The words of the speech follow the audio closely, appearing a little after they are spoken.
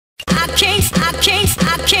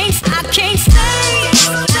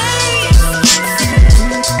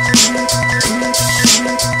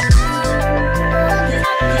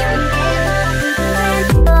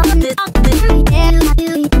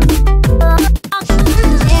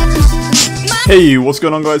Hey, what's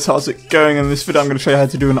going on guys, how's it going? In this video I'm going to show you how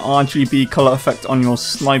to do an RGB color effect on your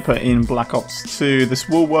sniper in Black Ops 2. This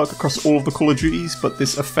will work across all of the Call of Duties, but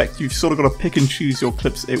this effect you've sort of got to pick and choose your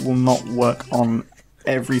clips. It will not work on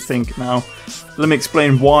everything. Now, let me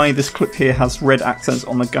explain why this clip here has red accents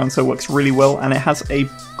on the gun, so it works really well, and it has a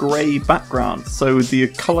grey background, so the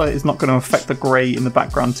colour is not going to affect the grey in the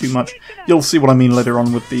background too much. You'll see what I mean later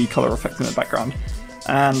on with the colour effect in the background.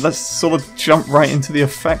 And let's sort of jump right into the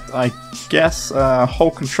effect, I guess.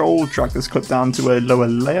 Hold control, drag this clip down to a lower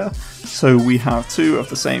layer, so we have two of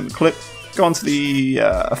the same clip. Go onto the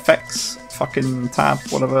effects, fucking tab,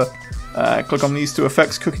 whatever. Click on these two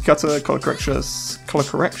effects, cookie cutter, color correction,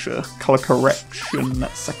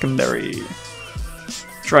 secondary.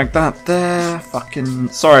 Drag that there, fucking,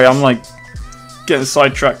 sorry, I'm like getting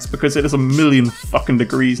sidetracked because it is a million fucking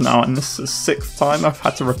degrees now, and this is the 6th time I've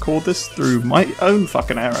had to record this through my own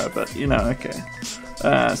fucking error, but you know, okay.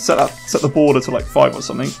 Set the border to like 5 or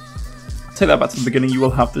something. Take that back to the beginning, you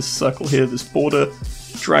will have this circle here, this border.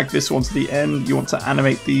 Drag this one to the end. You want to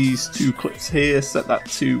animate these two clips here, set that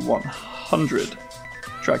to 100.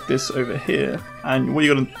 Drag this over here, and what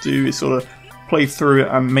you're going to do is sort of play through it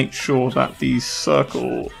and make sure that the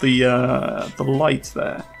circle, the light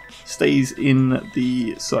there, stays in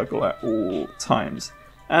the circle at all times.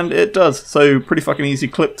 And it does, so pretty fucking easy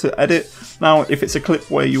clip to edit. Now, if it's a clip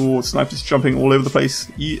where your sniper's jumping all over the place,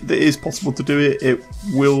 it is possible to do it. It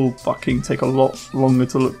will fucking take a lot longer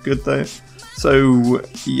to look good though. So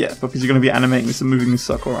yeah, because you're going to be animating this and moving the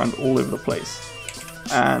circle around all over the place.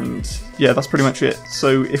 And yeah, that's pretty much it.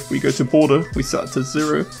 So if we go to border, we set it to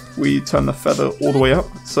 0, we turn the feather all the way up.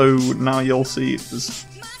 So now you'll see there's,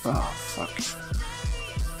 oh fuck.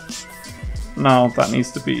 Now that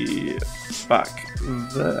needs to be back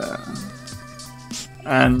there.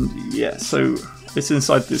 And yeah, so it's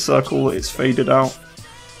inside this circle, it's faded out.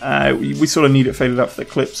 We sort of need it faded out for the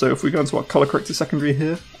clip. So if we go into our color corrector secondary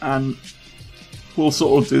here, and we'll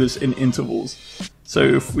sort of do this in intervals. So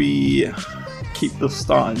if we keep the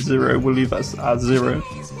start at 0, we'll leave that at 0,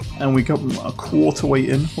 and we come a quarter way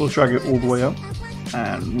in, we'll drag it all the way up,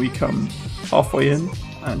 and we come halfway in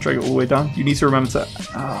and drag it all the way down. You need to remember to,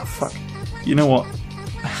 fuck, you know what,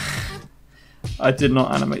 I did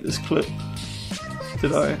not animate this clip,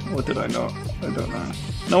 did I, or did I not? I don't know.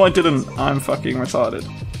 No I didn't, I'm fucking retarded.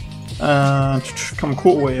 Come a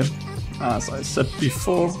quarter way in, as I said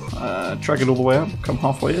before, drag it all the way up, come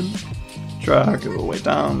halfway in, drag it all the way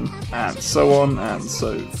down, and so on and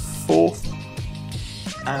so forth.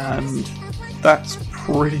 And that's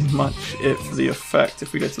pretty much it for the effect.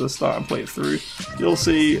 If we get to the start and play it through, you'll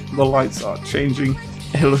see the lights are changing.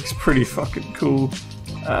 It looks pretty fucking cool.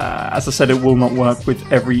 As I said, it will not work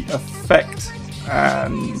with every effect,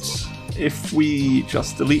 and if we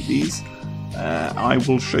just delete these, I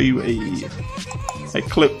will show you a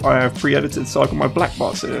clip I have pre-edited. So I've got my black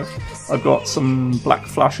bars here, I've got some black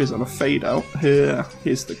flashes and a fade out here,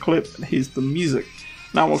 here's the clip, and here's the music.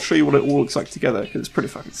 Now I'll show you what it all looks like together, because it's pretty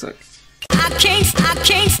fucking sick.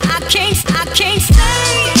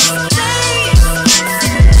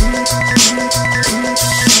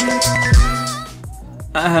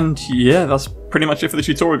 And yeah, that's pretty much it for the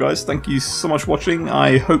tutorial, guys. Thank you so much for watching.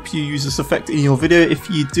 I hope you use this effect in your video. If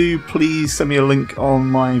you do, please send me a link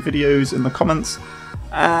on my videos in the comments.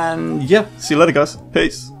 And yeah, see you later guys.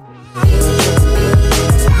 Peace.